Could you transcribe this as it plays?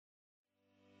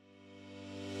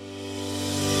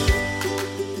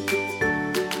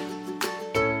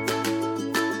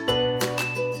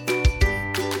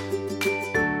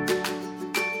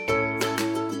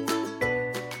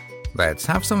Let's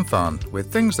have some fun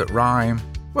with things that rhyme.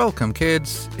 Welcome,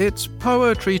 kids. It's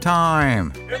poetry time.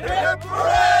 Hip, hip,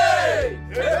 hooray!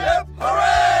 Hip, hip,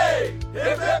 hooray!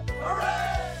 Hip, hip,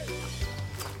 hooray!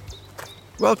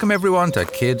 Welcome, everyone, to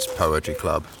Kids Poetry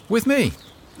Club with me,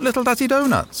 Little Daddy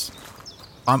Donuts.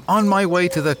 I'm on my way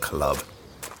to the club.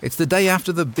 It's the day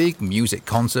after the big music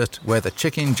concert where the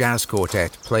Chicken Jazz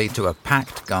Quartet played to a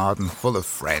packed garden full of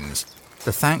friends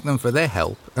to thank them for their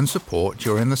help and support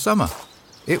during the summer.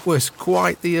 It was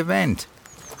quite the event.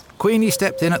 Queenie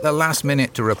stepped in at the last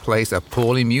minute to replace a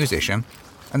poorly musician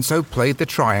and so played the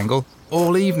triangle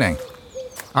all evening.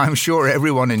 I'm sure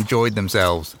everyone enjoyed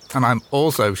themselves, and I'm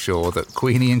also sure that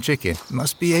Queenie and Chicken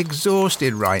must be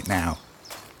exhausted right now.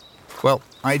 Well,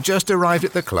 I just arrived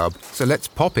at the club, so let's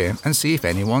pop in and see if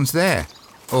anyone's there,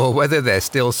 or whether they're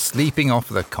still sleeping off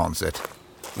the concert.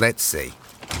 Let's see.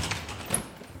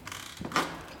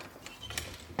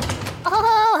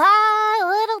 Oh, hi,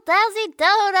 Little Dazzy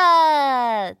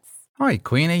Donuts! Hi,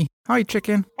 Queenie. Hi,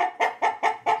 Chicken.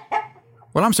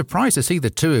 Well, I'm surprised to see the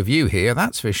two of you here,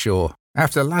 that's for sure.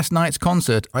 After last night's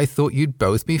concert, I thought you'd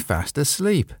both be fast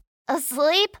asleep.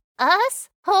 Asleep? Us?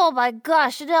 Oh my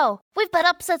gosh, no. We've been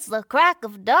up since the crack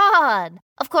of dawn.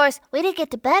 Of course, we didn't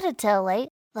get to bed until late.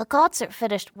 The concert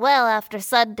finished well after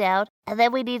sundown, and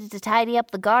then we needed to tidy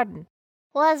up the garden.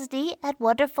 Well, as neat and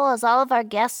wonderful as all of our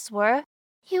guests were,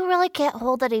 you really can't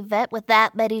hold an event with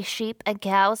that many sheep and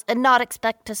cows and not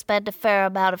expect to spend a fair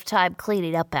amount of time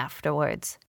cleaning up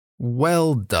afterwards.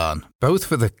 Well done, both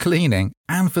for the cleaning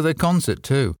and for the concert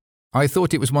too. I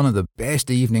thought it was one of the best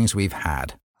evenings we've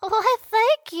had. Why,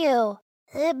 thank you.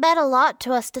 It meant a lot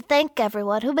to us to thank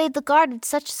everyone who made the garden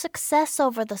such a success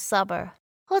over the summer.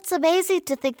 Well, it's amazing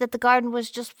to think that the garden was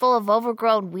just full of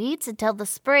overgrown weeds until the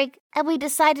spring, and we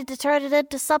decided to turn it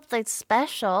into something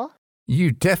special.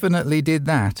 You definitely did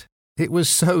that. It was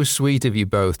so sweet of you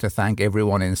both to thank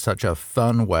everyone in such a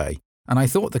fun way, and I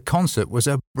thought the concert was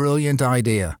a brilliant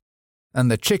idea. And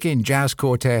the Chicken Jazz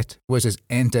Quartet was as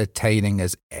entertaining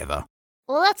as ever.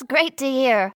 Well, that's great to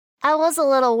hear. I was a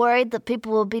little worried that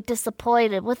people would be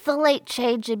disappointed with the late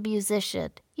change in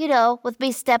musician. You know, with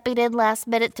me stepping in last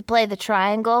minute to play the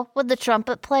triangle when the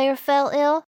trumpet player fell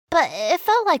ill. But it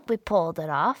felt like we pulled it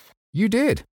off. You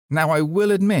did. Now, I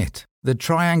will admit, the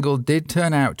triangle did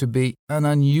turn out to be an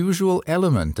unusual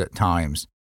element at times.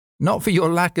 Not for your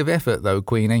lack of effort, though,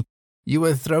 Queenie. You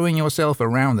were throwing yourself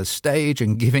around the stage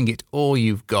and giving it all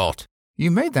you've got.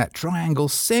 You made that triangle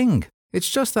sing. It's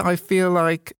just that I feel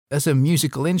like, as a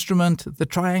musical instrument, the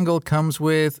triangle comes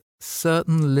with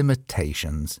certain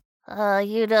limitations.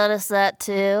 You noticed that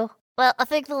too? Well, I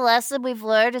think the lesson we've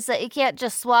learned is that you can't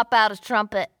just swap out a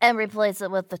trumpet and replace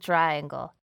it with the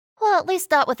triangle. Well, at least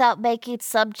not without making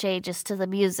some changes to the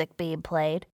music being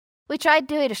played. We tried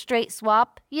doing a straight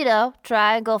swap, you know,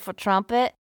 triangle for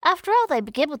trumpet. After all, they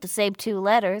begin with the same two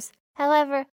letters.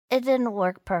 However, it didn't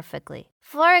work perfectly.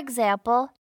 For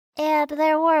example, and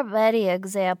there were many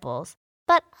examples,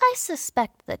 but I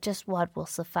suspect that just one will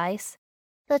suffice.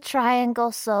 The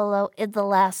triangle solo in the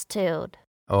last tune.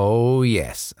 Oh,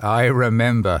 yes, I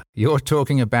remember. You're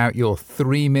talking about your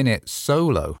 3-minute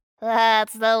solo.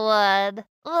 That's the one.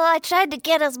 Well, I tried to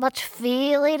get as much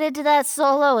feeling into that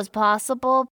solo as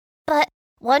possible, but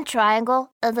one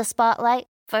triangle in the spotlight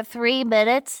for 3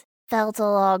 minutes felt a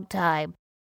long time.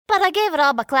 But I gave it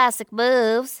all my classic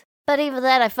moves. But even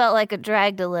then, I felt like it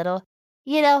dragged a little.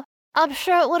 You know, I'm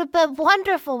sure it would have been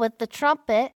wonderful with the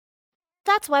trumpet.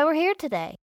 That's why we're here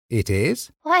today. It is?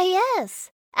 Why,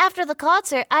 yes. After the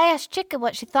concert, I asked Chicken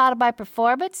what she thought of my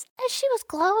performance, and she was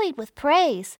glowing with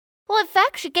praise. Well, in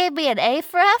fact, she gave me an A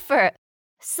for effort.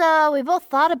 So we both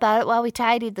thought about it while we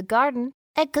tidied the garden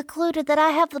and concluded that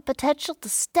I have the potential to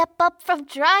step up from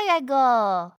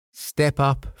triangle. Step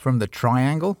up from the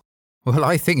triangle? Well,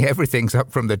 I think everything's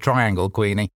up from the triangle,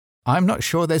 Queenie. I'm not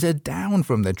sure there's a down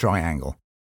from the triangle.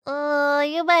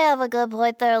 You may have a good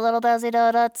point there, Little Dazzy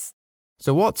Donuts.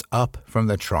 So what's up from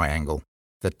the triangle?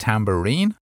 The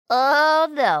tambourine? Oh,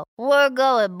 no. We're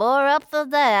going more up than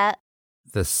that.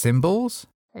 The cymbals?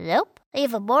 Nope.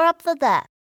 Even more up than that.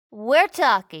 We're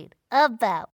talking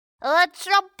about a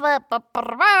trumpet.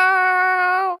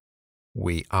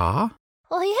 We are?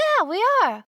 Well, yeah, we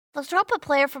are. The trumpet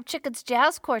player from Chicken's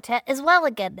Jazz Quartet is well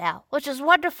again now, which is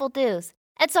wonderful news.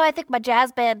 And so I think my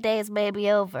jazz band days may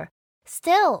be over.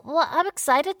 Still, well, I'm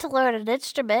excited to learn an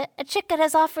instrument, and Chicken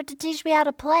has offered to teach me how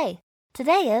to play.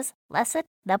 Today is lesson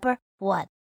number 1.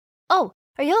 Oh,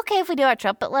 are you okay if we do our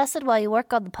trumpet lesson while you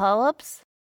work on the poems?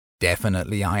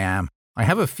 Definitely I am. I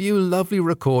have a few lovely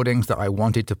recordings that I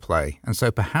wanted to play, and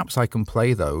so perhaps I can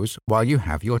play those while you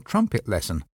have your trumpet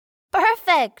lesson.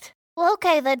 Perfect! Well,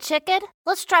 okay then, chicken.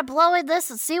 Let's try blowing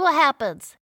this and see what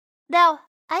happens. Now,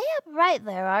 I am right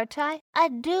there, aren't I? I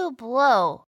do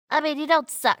blow. I mean, you don't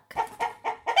suck.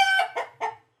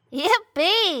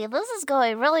 Yippee! This is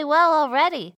going really well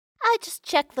already. I just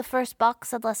checked the first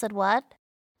box in lesson 1.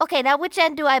 Okay, now which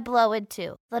end do I blow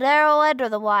into? The narrow end or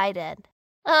the wide end?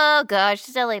 Oh gosh,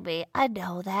 silly me. I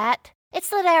know that. It's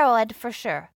the narrow end for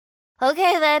sure.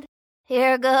 Okay then,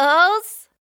 here goes.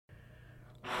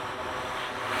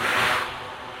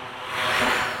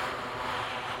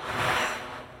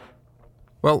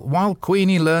 Well, while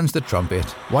Queenie learns the trumpet,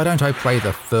 why don't I play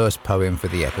the first poem for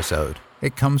the episode?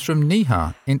 It comes from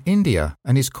Neha in India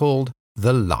and is called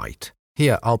The Light.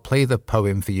 Here, I'll play the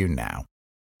poem for you now.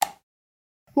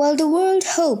 While the world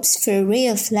hopes for a ray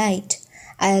of light,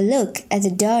 I look at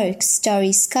the dark,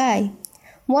 starry sky,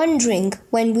 wondering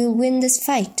when we'll win this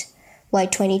fight. Why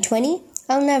 2020?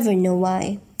 I'll never know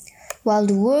why. While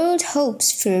the world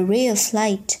hopes for a ray of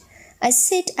light, I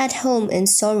sit at home in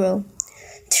sorrow.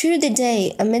 Through the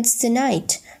day, amidst the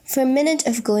night, for a minute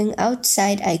of going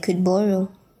outside I could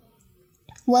borrow.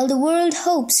 While the world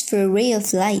hopes for a ray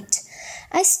of light,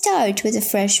 I start with a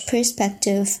fresh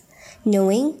perspective,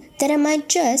 knowing that I might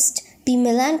just be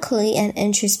melancholy and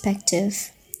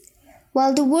introspective.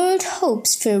 While the world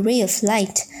hopes for a ray of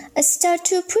light, I start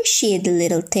to appreciate the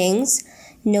little things.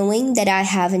 Knowing that I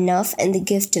have enough and the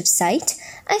gift of sight,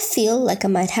 I feel like I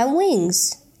might have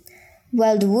wings.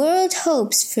 While the world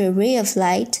hopes for a ray of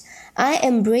light, I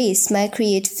embrace my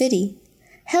creativity.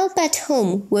 Help at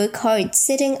home, work hard,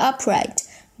 sitting upright,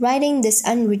 writing this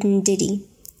unwritten ditty.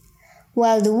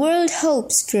 While the world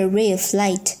hopes for a ray of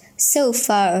light, so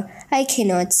far I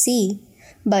cannot see,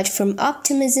 but from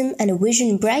optimism and a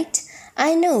vision bright,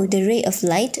 I know the ray of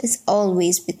light is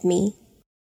always with me.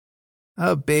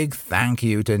 A big thank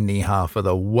you to Neha for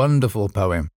the wonderful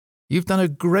poem. You've done a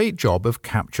great job of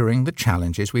capturing the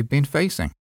challenges we've been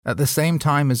facing, at the same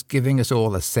time as giving us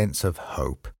all a sense of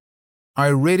hope. I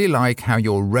really like how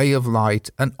your ray of light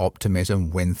and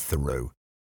optimism win through.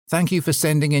 Thank you for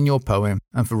sending in your poem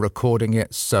and for recording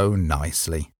it so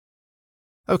nicely.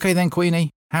 Okay then,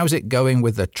 Queenie, how's it going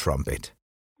with the trumpet?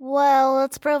 Well,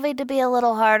 it's proving to be a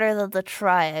little harder than the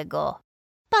triangle.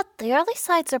 But the early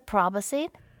signs are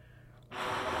promising.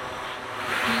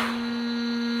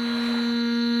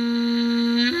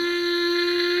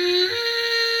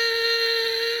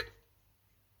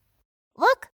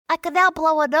 Look, I can now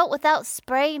blow a note without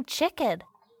spraying chicken.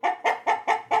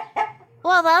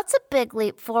 Well, that's a big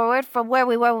leap forward from where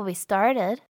we were when we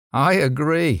started. I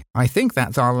agree. I think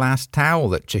that's our last towel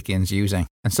that Chicken's using,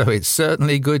 and so it's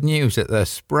certainly good news that the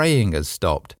spraying has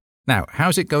stopped. Now,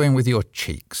 how's it going with your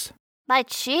cheeks? My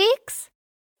cheeks?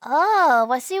 Oh,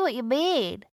 I see what you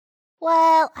mean.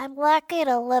 Well, I'm lacking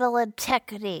a little in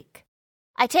technique.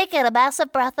 I take in a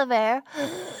massive breath of air,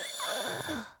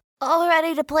 all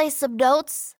ready to play some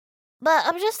notes, but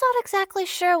I'm just not exactly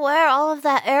sure where all of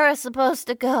that air is supposed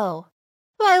to go.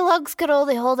 My lungs can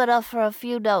only hold enough for a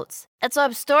few notes, and so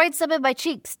I'm storing some in my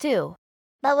cheeks too.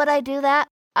 But when I do that,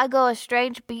 I go a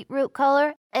strange beetroot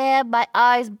color and my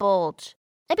eyes bulge.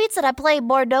 It means that I'm playing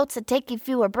more notes and taking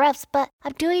fewer breaths, but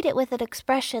I'm doing it with an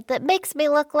expression that makes me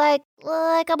look like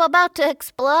I'm about to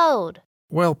explode.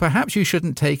 Well, perhaps you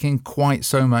shouldn't take in quite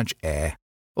so much air.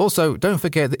 Also, don't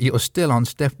forget that you're still on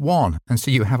step 1, and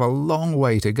so you have a long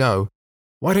way to go.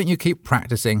 Why don't you keep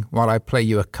practicing while I play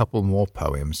you a couple more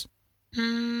poems?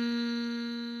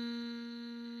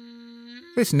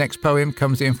 This next poem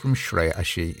comes in from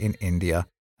Shreyashi in India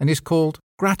and is called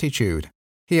Gratitude.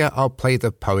 Here, I'll play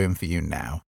the poem for you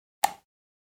now.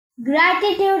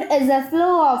 Gratitude is a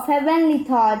flow of heavenly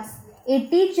thoughts. It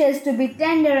teaches to be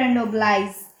tender and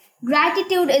oblige.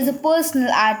 Gratitude is a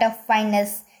personal art of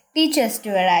fineness. Teaches to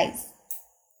arise.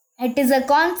 It is a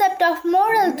concept of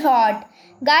moral thought.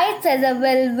 Guides as a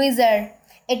well-wisher.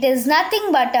 It is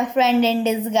nothing but a friend in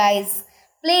disguise.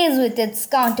 Plays with its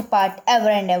counterpart ever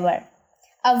and ever.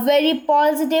 A very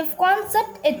positive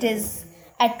concept it is.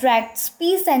 Attracts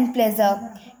peace and pleasure.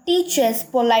 Teaches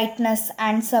politeness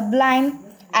and sublime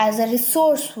as a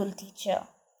resourceful teacher.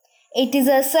 It is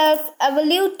a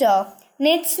self-evolutor.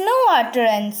 Needs no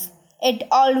utterance. It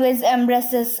always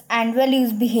embraces and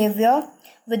values behavior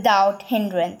without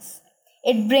hindrance.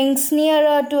 It brings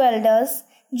nearer to elders,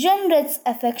 generates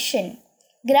affection.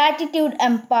 Gratitude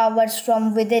empowers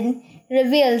from within,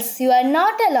 reveals you are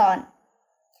not alone.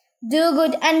 Do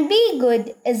good and be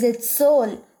good is its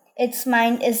soul. Its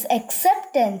mind is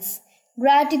acceptance.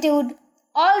 Gratitude,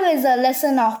 always a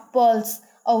lesson of pearls,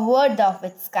 a word of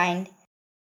its kind.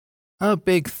 A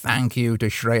big thank you to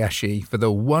Shreyashi for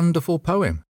the wonderful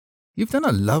poem. You've done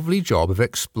a lovely job of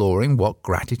exploring what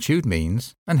gratitude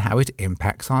means and how it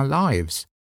impacts our lives.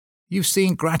 You've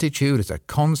seen gratitude as a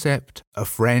concept, a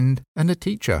friend, and a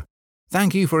teacher.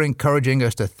 Thank you for encouraging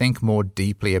us to think more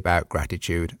deeply about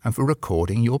gratitude and for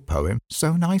recording your poem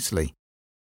so nicely.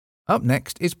 Up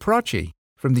next is Prachi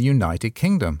from the United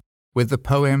Kingdom with the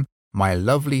poem My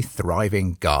Lovely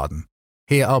Thriving Garden.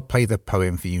 Here, I'll play the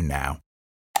poem for you now.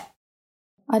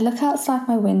 I look outside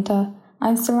my window.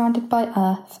 I'm surrounded by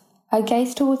earth. I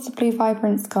gaze towards the blue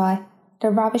vibrant sky, the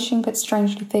ravishing but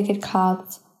strangely figured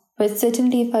clouds. But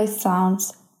suddenly those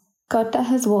sounds. God that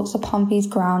has walked upon these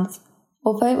grounds.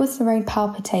 Although it was the rain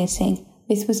palpitating,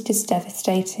 this was just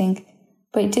devastating.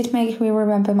 But it did make me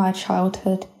remember my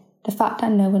childhood, the fact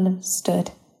that no one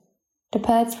understood. The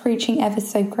birds preaching ever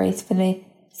so gracefully,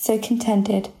 so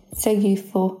contented, so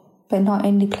youthful, but not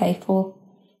only playful.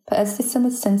 But as the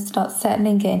summer sun starts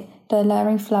settling in, the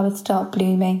alluring flowers start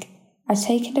blooming. I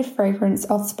take in the fragrance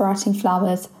of sprouting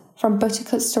flowers, from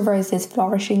buttercups to roses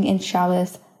flourishing in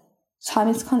showers. Time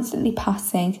is constantly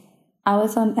passing.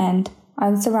 Hours on end, I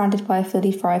am surrounded by a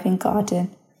fully thriving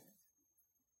garden.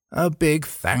 A big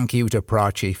thank you to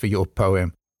Prachi for your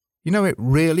poem. You know, it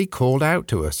really called out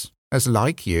to us, as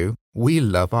like you, we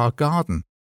love our garden.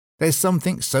 There's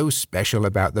something so special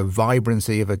about the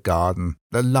vibrancy of a garden,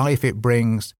 the life it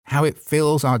brings, how it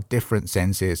fills our different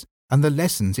senses, and the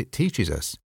lessons it teaches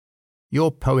us.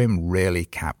 Your poem really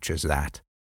captures that.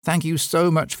 Thank you so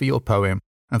much for your poem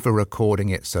and for recording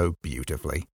it so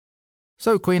beautifully.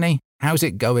 So, Queenie, how's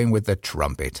it going with the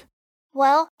trumpet?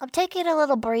 Well, I'm taking a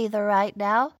little breather right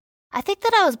now. I think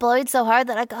that I was blowing so hard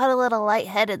that I got a little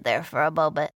lightheaded there for a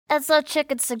moment, and so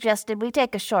Chicken suggested we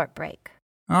take a short break.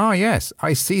 Ah, yes,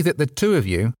 I see that the two of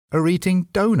you are eating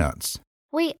donuts.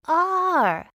 We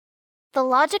are. The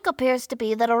logic appears to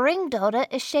be that a ring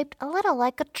donut is shaped a little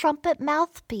like a trumpet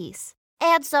mouthpiece.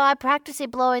 And so I'm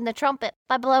practicing blowing the trumpet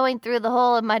by blowing through the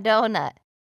hole in my donut.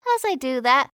 As I do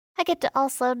that, I get to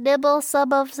also nibble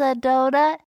some of the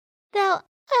donut. Now,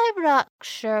 I'm not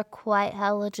sure quite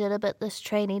how legitimate this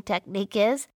training technique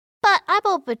is, but I'm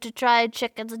open to trying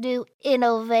Chicken's new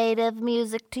innovative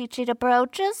music teaching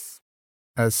approaches.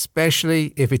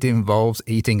 Especially if it involves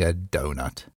eating a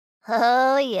donut.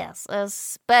 Oh, yes,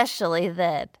 especially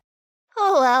then.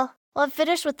 Oh, well, I'm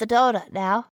finished with the donut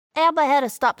now, and my head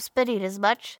has stopped spinning as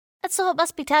much, and so it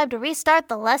must be time to restart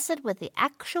the lesson with the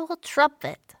actual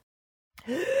trumpet.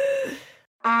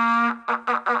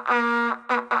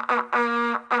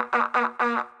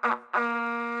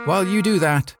 While you do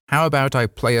that, how about I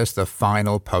play us the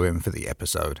final poem for the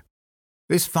episode?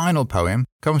 This final poem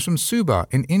comes from Suba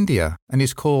in India and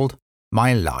is called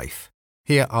My Life.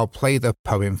 Here, I'll play the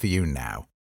poem for you now.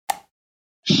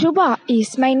 Shubha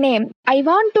is my name. I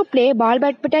want to play ball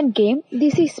badminton game.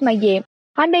 This is my aim.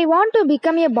 And I want to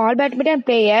become a ball badminton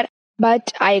player,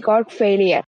 but I got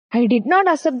failure. I did not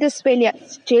accept this failure.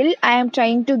 Still, I am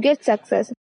trying to get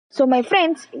success. So my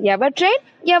friends, ever tried,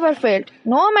 ever failed.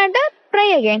 No matter,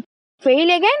 try again.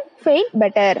 Fail again, fail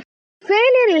better.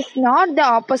 Failure is not the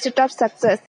opposite of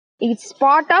success. It's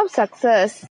part of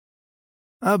success.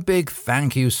 A big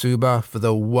thank you, Suba, for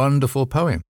the wonderful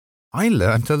poem. I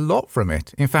learnt a lot from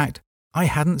it. In fact, I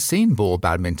hadn't seen ball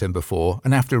badminton before,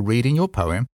 and after reading your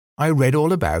poem, I read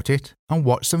all about it and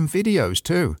watched some videos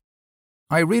too.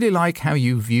 I really like how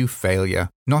you view failure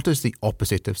not as the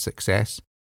opposite of success,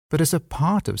 but as a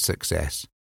part of success.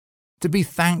 To be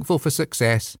thankful for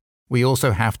success, we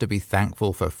also have to be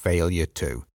thankful for failure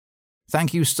too.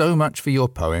 Thank you so much for your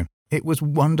poem. It was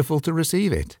wonderful to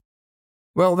receive it.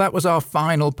 Well, that was our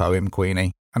final poem,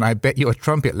 Queenie, and I bet your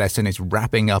trumpet lesson is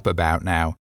wrapping up about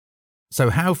now. So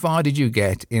how far did you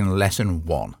get in lesson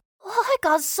 1? Oh, I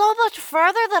got so much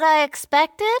further than I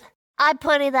expected. I'm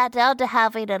putting that down to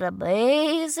having an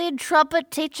amazing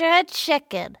trumpet teacher at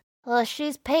Chicken. Well,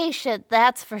 she's patient,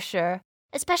 that's for sure.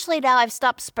 Especially now I've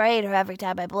stopped spraying her every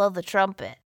time I blow the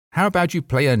trumpet. How about you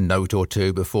play a note or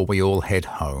two before we all head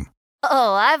home?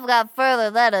 Oh, I've got further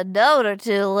than a note or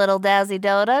two, little Dazzy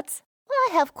Donuts. I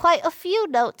have quite a few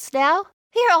notes now.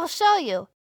 Here, I'll show you.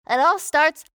 It all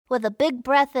starts with a big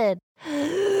breath in.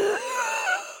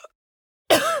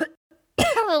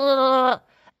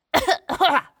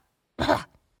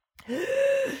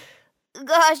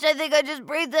 Gosh, I think I just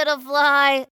breathed in a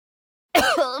fly.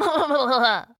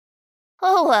 Oh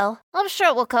well, I'm sure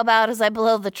it will come out as I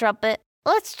blow the trumpet.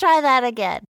 Let's try that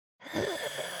again.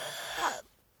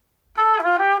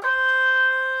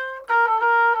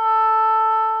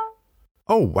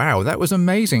 Oh wow, that was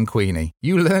amazing, Queenie.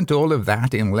 You learnt all of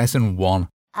that in lesson 1.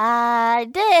 I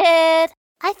did.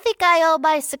 I think I owe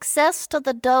my success to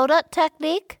the donut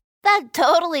technique. That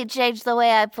totally changed the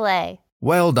way I play.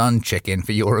 Well done, Chicken,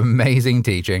 for your amazing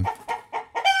teaching.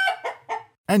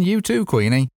 And you too,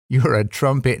 Queenie. You're a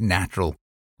trumpet natural.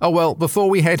 Oh well, before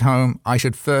we head home, I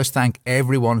should first thank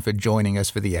everyone for joining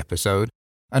us for the episode,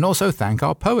 and also thank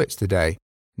our poets today,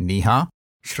 Neha,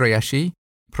 Shreyashi,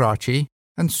 Prachi,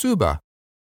 and Suba.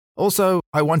 Also,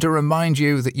 I want to remind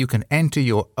you that you can enter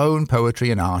your own poetry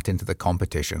and art into the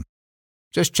competition.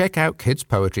 Just check out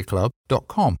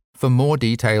kidspoetryclub.com for more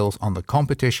details on the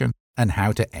competition and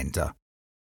how to enter.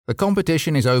 The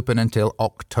competition is open until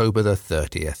October the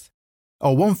 30th.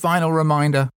 Oh, one final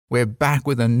reminder, we're back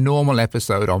with a normal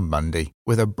episode on Monday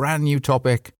with a brand new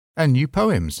topic and new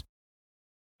poems.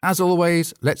 As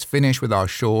always, let's finish with our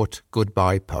short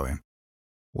goodbye poem.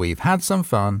 We've had some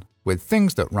fun with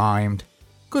things that rhymed.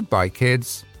 Goodbye,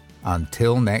 kids.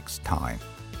 Until next time.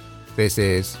 This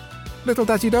is Little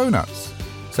Daddy Donuts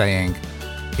saying,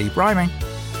 keep rhyming.